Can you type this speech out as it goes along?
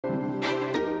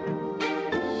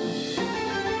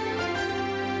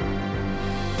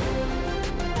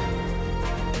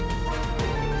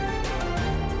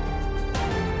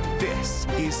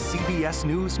is CBS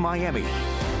News Miami.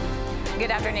 Good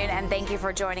afternoon, and thank you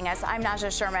for joining us. I'm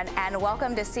Najahe Sherman, and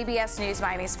welcome to CBS News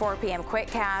Miami's 4 p.m.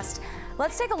 Quickcast.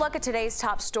 Let's take a look at today's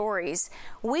top stories.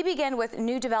 We begin with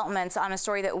new developments on a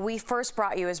story that we first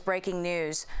brought you as breaking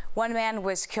news. One man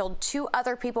was killed, 2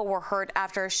 other people were hurt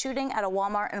after a shooting at a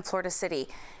Walmart in Florida City.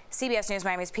 CBS News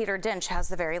Miami's Peter Dinch has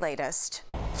the very latest.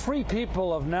 3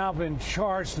 people have now been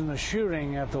charged in the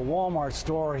shooting at the Walmart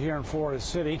store here in Florida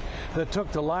City that took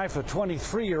the life of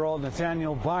 23-year-old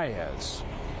Nathaniel Baez.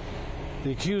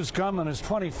 The accused gunman is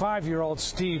 25-year-old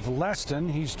Steve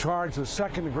Leston. He's charged with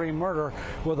second-degree murder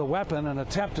with a weapon and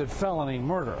attempted felony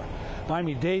murder.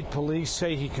 Miami-Dade police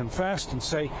say he confessed and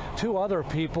say 2 other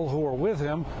people who were with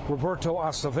him, Roberto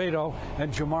Acevedo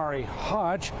and Jamari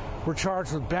Hodge, were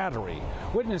charged with battery.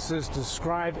 Witnesses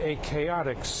describe a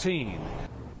chaotic scene.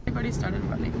 Everybody started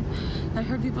running. I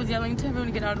heard people yelling to everyone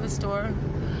to get out of the store.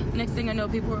 Next thing I know,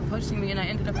 people were pushing me, and I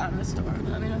ended up out of the store.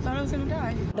 I mean, I thought I was going to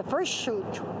die. The first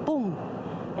shoot, boom,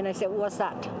 and I said, what's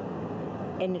that?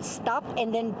 And it stopped,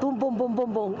 and then boom, boom, boom,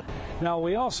 boom, boom. Now,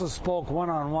 we also spoke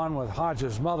one-on-one with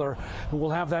Hodge's mother, and we'll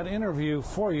have that interview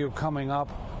for you coming up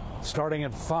starting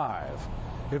at 5.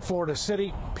 In Florida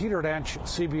City, Peter Dinch,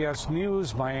 CBS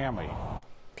News, Miami.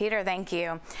 Peter, thank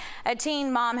you. A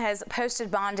teen mom has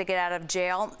posted bond to get out of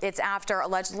jail. It's after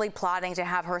allegedly plotting to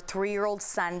have her 3-year-old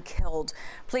son killed.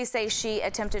 Police say she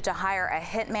attempted to hire a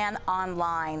hitman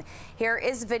online. Here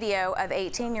is video of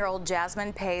 18-year-old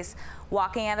Jasmine Pace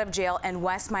walking out of jail in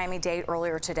West Miami-Dade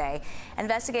earlier today.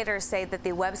 Investigators say that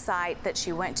the website that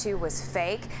she went to was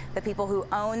fake. The people who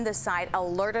own the site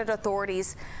alerted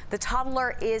authorities. The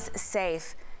toddler is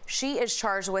safe. She is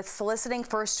charged with soliciting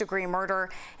first-degree murder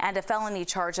and a felony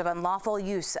charge of unlawful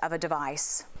use of a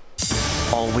device.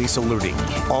 Always alerting,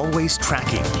 always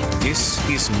tracking. This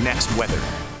is Next Weather.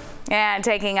 And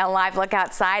taking a live look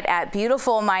outside at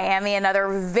beautiful Miami, another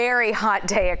very hot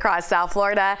day across South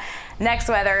Florida. Next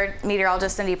Weather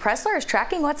meteorologist Cindy Pressler is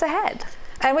tracking what's ahead.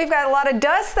 And we've got a lot of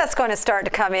dust that's going to start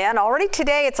to come in. Already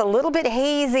today, it's a little bit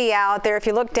hazy out there. If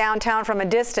you look downtown from a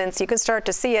distance, you can start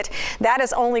to see it. That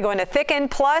is only going to thicken.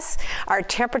 Plus, our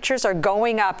temperatures are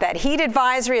going up. That heat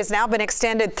advisory has now been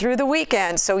extended through the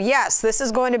weekend. So yes, this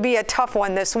is going to be a tough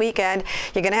one this weekend.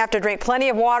 You're going to have to drink plenty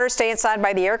of water, stay inside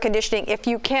by the air conditioning if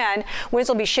you can. Winds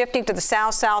will be shifting to the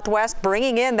south-southwest,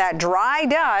 bringing in that dry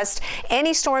dust.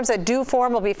 Any storms that do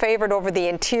form will be favored over the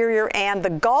interior and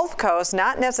the Gulf Coast,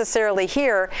 not necessarily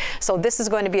here. So this is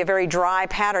going to be a very dry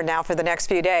pattern now for the next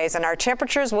few days, and our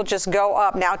temperatures will just go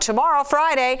up. Now tomorrow,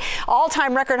 Friday,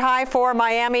 all-time record high for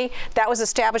Miami. That was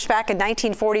established back in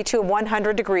 1942,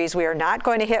 100 degrees. We are not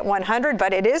going to hit 100,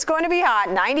 but it is going to be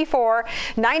hot. 94,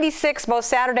 96 both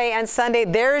Saturday and Sunday.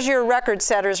 There's your record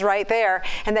setters right there.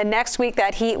 And then next week,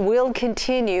 that heat will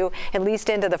continue at least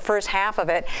into the first half of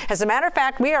it. As a matter of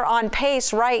fact, we are on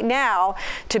pace right now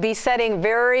to be setting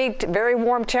very, very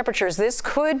warm temperatures. This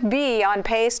could be on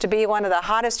pace to be one of the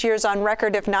hottest years on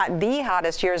record, if not the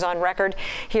hottest years on record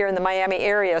here in the Miami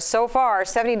area. So far,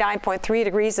 79.3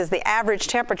 degrees is the average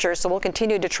temperature, so we'll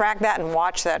continue to track that and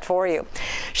watch that for you.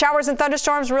 Showers and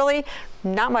thunderstorms, really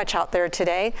not much out there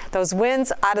today. Those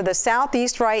winds out of the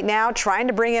southeast right now, trying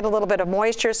to bring in a little bit of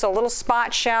moisture, so a little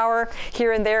spot shower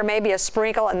here and there, maybe a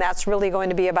sprinkle, and that's really going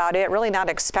to be about it. Really not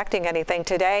expecting anything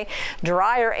today.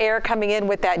 Drier air coming in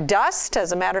with that dust.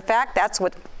 As a matter of fact, that's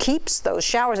what keeps those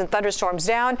showers and thunderstorms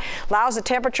down, allows the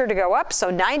temperature to go up.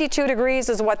 So 92 degrees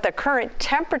is what the current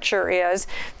temperature is.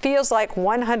 Feels like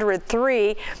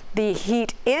 103. The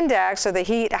heat index, or the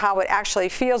heat, how it actually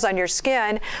feels on your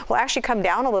skin, will actually come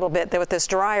down a little bit with this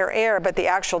drier air, but the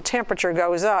actual temperature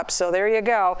goes up. So there you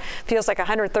go. Feels like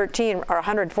 113 or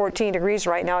 114 degrees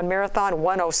right now in Marathon,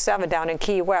 107 down in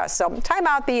Key West. So time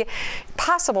out the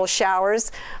possible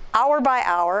showers hour by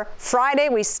hour. Friday,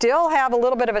 we still have a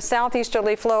little bit of a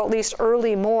southeasterly flow, at least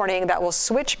early morning. That will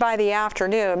switch by the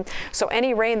afternoon. So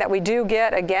any rain that we do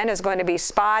get, again, is going to be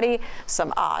spotty.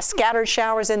 Some scattered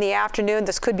showers in the afternoon.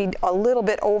 This could be a little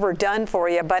bit overdone for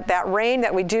you, but that rain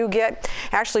that we do get,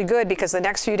 actually good, because the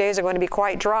next few days are going to be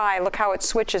quite dry. Look how it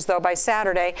switches, though, by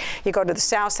Saturday. You go to the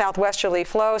south-southwesterly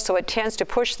flow, so it tends to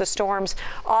push the storms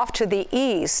off to the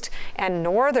east and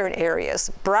northern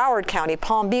areas. Broward County,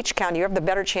 Palm Beach County, you have the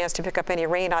better chance to pick up any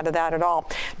rain out of that at all.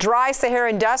 Dry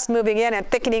Saharan dust moving in and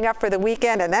thickening up for the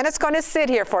weekend, and then it's going to sit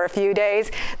here for a few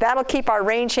days. That'll keep our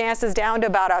rain chances down to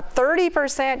about a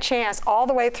 30% chance all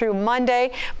the way through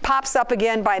Monday. Pops up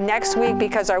again by next week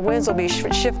because our winds will be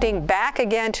shifting back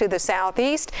again to the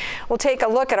southeast. We'll take a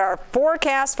look at our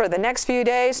forecast for the next few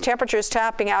days. Temperatures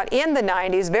topping out in the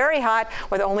 90s, very hot,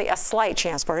 with only a slight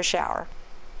chance for a shower.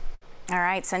 All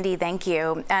right, Cindy, thank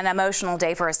you. An emotional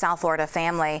day for a South Florida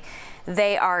family.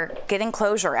 They are getting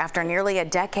closure after nearly a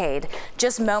decade.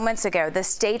 Just moments ago, the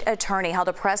state attorney held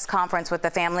a press conference with the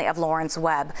family of Lawrence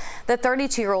Webb. The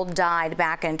 32-year-old died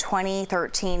back in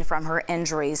 2013 from her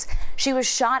injuries. She was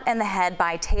shot in the head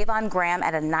by Tavon Graham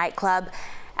at a nightclub.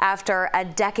 After a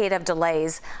decade of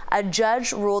delays, a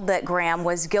judge ruled that Graham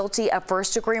was guilty of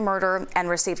first-degree murder and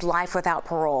received life without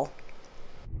parole.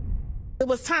 There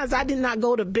was times I did not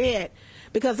go to bed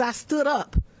because I stood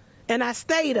up and I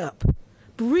stayed up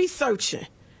researching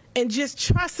and just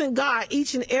trusting God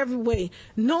each and every way,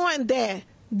 knowing that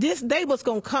this day was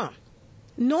going to come,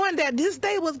 knowing that this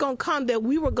day was going to come, that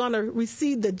we were going to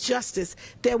receive the justice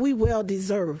that we well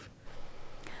deserve.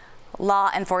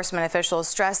 Law enforcement officials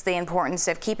stress the importance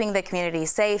of keeping the community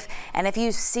safe, and if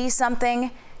you see something,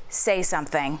 say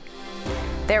something.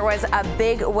 There was a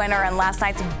big winner in last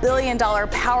night's $1 billion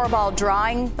Powerball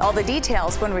drawing. All the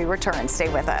details when we return. Stay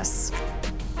with us.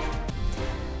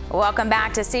 Welcome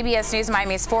back to CBS News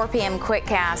Miami's 4 p.m.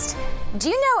 Quickcast. Do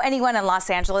you know anyone in Los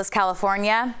Angeles,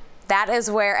 California? That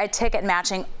is where a ticket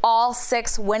matching all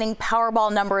 6 winning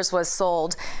Powerball numbers was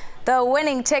sold. The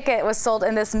winning ticket was sold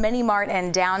in this mini mart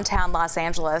in downtown Los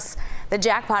Angeles. The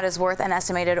jackpot is worth an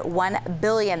estimated $1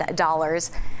 billion.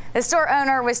 The store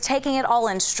owner was taking it all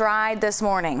in stride this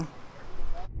morning.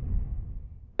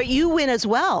 But you win as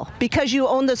well because you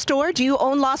own the store. Do you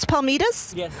own Las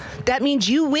Palmitas? Yes. That means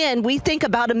you win. We think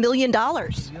about $1 million. I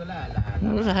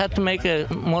have to make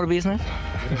more business.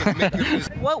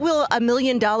 What will $1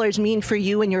 million mean for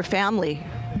you and your family?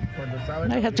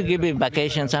 I have to give you a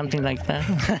vacation, something like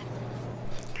that.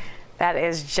 That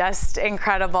is just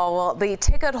incredible. Well, the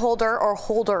ticket holder or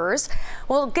holders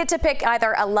will get to pick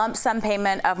either a lump sum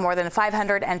payment of more than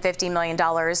 $550 million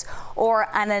or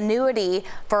an annuity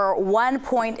for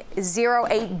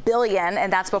 $1.08 billion,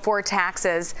 and that's before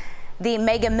taxes. The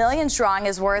Mega Millions drawing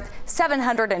is worth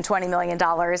 $720 million.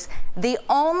 The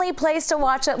only place to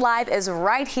watch it live is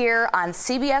right here on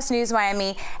CBS News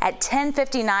Miami at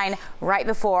 10:59, right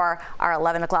before our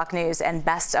 11 o'clock news, and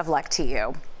best of luck to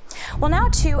you. Well, now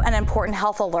to an important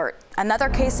health alert. Another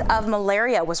case of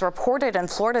malaria was reported in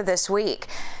Florida this week.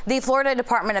 The Florida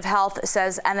Department of Health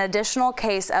says an additional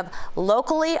case of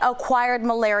locally acquired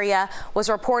malaria was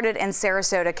reported in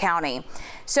Sarasota County.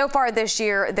 So far this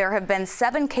year, there have been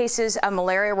 7 cases of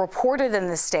malaria reported in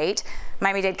the state.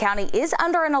 Miami-Dade County is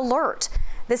under an alert.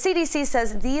 The CDC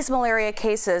says these malaria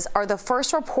cases are the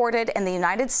first reported in the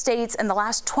United States in the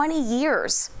last 20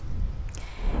 years.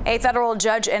 A federal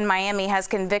judge in Miami has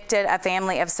convicted a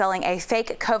family of selling a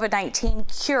fake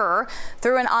COVID-19 cure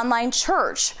through an online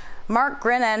church. Mark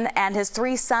Grennan and his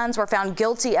 3 sons were found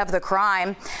guilty of the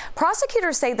crime.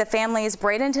 Prosecutors say the family's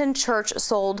Bradenton church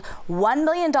sold $1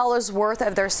 million worth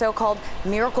of their so-called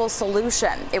miracle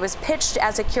solution. It was pitched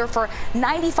as a cure for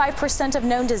 95% of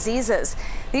known diseases.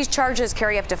 These charges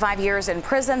carry up to 5 years in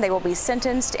prison. They will be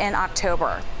sentenced in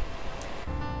October.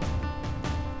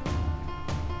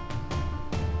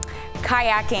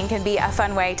 Kayaking can be a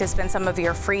fun way to spend some of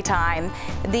your free time.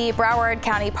 The Broward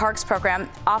County Parks Program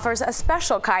offers a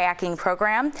special kayaking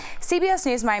program. CBS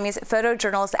News Miami's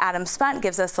photojournalist Adam Spunt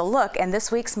gives us a look in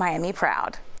this week's Miami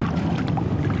Proud.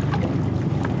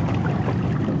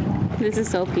 This is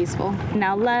so peaceful.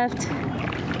 Now left,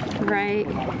 right,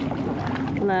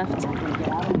 left,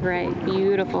 right.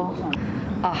 Beautiful.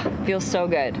 Oh, feels so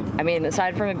good. I mean,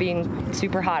 aside from it being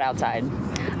super hot outside,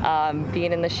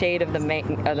 being in the shade of the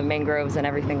mangroves and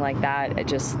everything like that, it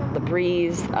just, the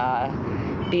breeze,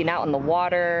 being out in the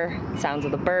water, sounds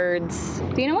of the birds.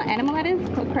 Do you know what animal that is?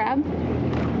 What crab?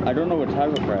 I don't know what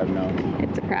type of crab, no.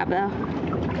 It's a crab, though.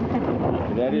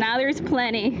 Now there's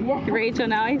plenty. Yeah. Rachel,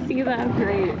 now I see them.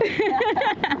 Great.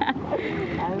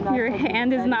 Your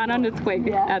hand is not on the twig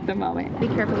at the moment. Be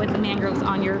careful with the mangroves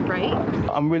on your right.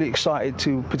 I'm really excited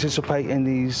to participate in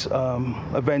these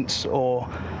events or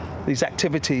these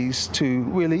activities to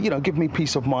really, give me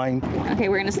peace of mind. Okay,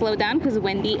 we're gonna slow down because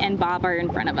Wendy and Bob are in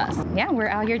front of us. Yeah, we're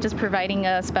out here just providing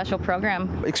a special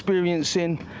program.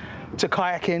 Experiencing to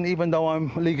kayaking, even though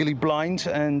I'm legally blind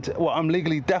and, well, I'm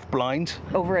legally deaf-blind.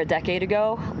 Over a decade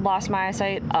ago, lost my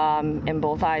eyesight in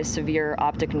both eyes, severe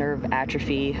optic nerve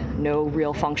atrophy, no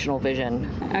real functional vision.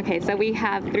 Okay, so we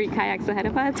have 3 kayaks ahead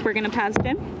of us. We're gonna pass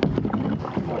Jim.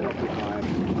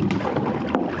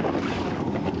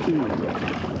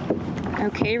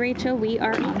 Okay, Rachel, we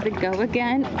are on the go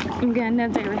again. I'm gonna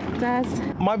direct us.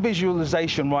 My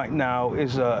visualization right now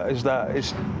is that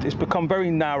it's become very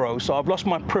narrow. So I've lost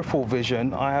my peripheral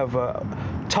vision. I have a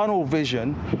tunnel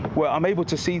vision where I'm able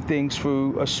to see things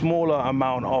through a smaller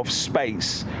amount of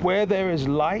space. Where there is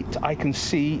light, I can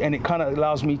see, and it kind of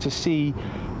allows me to see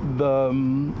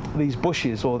these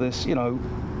bushes or this, you know,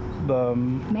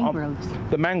 mangroves.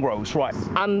 The mangroves, right.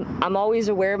 I'm always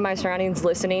aware of my surroundings,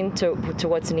 listening to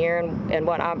what's near and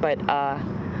whatnot, but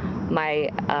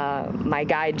my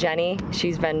guide Jenny,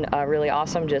 she's been really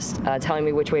awesome, just telling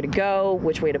me which way to go,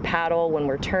 which way to paddle when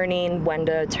we're turning, when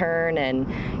to turn, and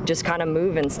just kind of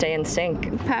move and stay in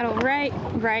sync. Paddle right,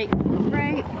 right,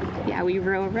 right. Yeah, we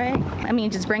row right. I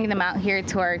mean, just bringing them out here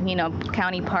to our, you know,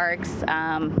 county parks,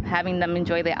 having them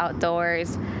enjoy the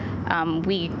outdoors.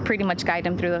 We pretty much guide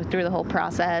them through the whole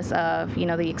process of, you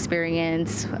know, the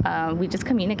experience. We just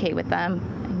communicate with them,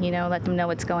 you know, let them know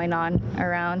what's going on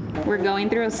around. We're going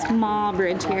through a small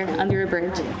bridge here, under a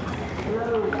bridge.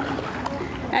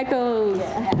 Echoes.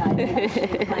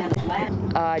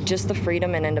 Just the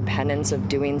freedom and independence of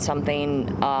doing something,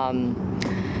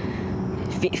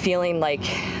 feeling like,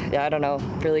 I don't know,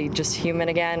 really just human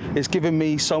again. It's given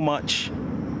me so much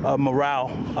morale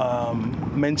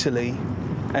mentally,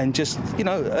 and just, you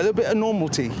know, a little bit of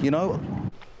normality, you know.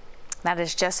 That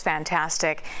is just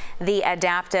fantastic. The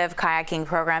adaptive kayaking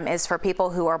program is for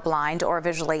people who are blind or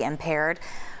visually impaired.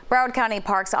 Broward County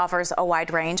Parks offers a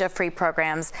wide range of free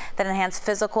programs that enhance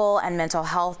physical and mental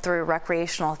health through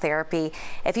recreational therapy.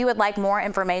 If you would like more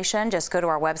information, just go to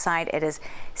our website. It is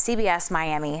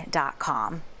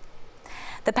cbsmiami.com.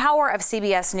 The power of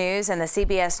CBS News and the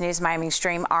CBS News Miami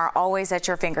stream are always at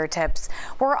your fingertips.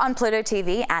 We're on Pluto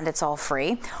TV and it's all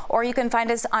free. Or you can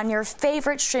find us on your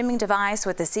favorite streaming device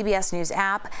with the CBS News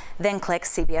app, then click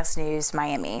CBS News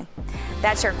Miami.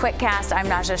 That's your Quickcast. I'm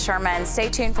Najahe Sherman. Stay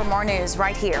tuned for more news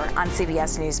right here on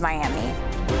CBS News Miami.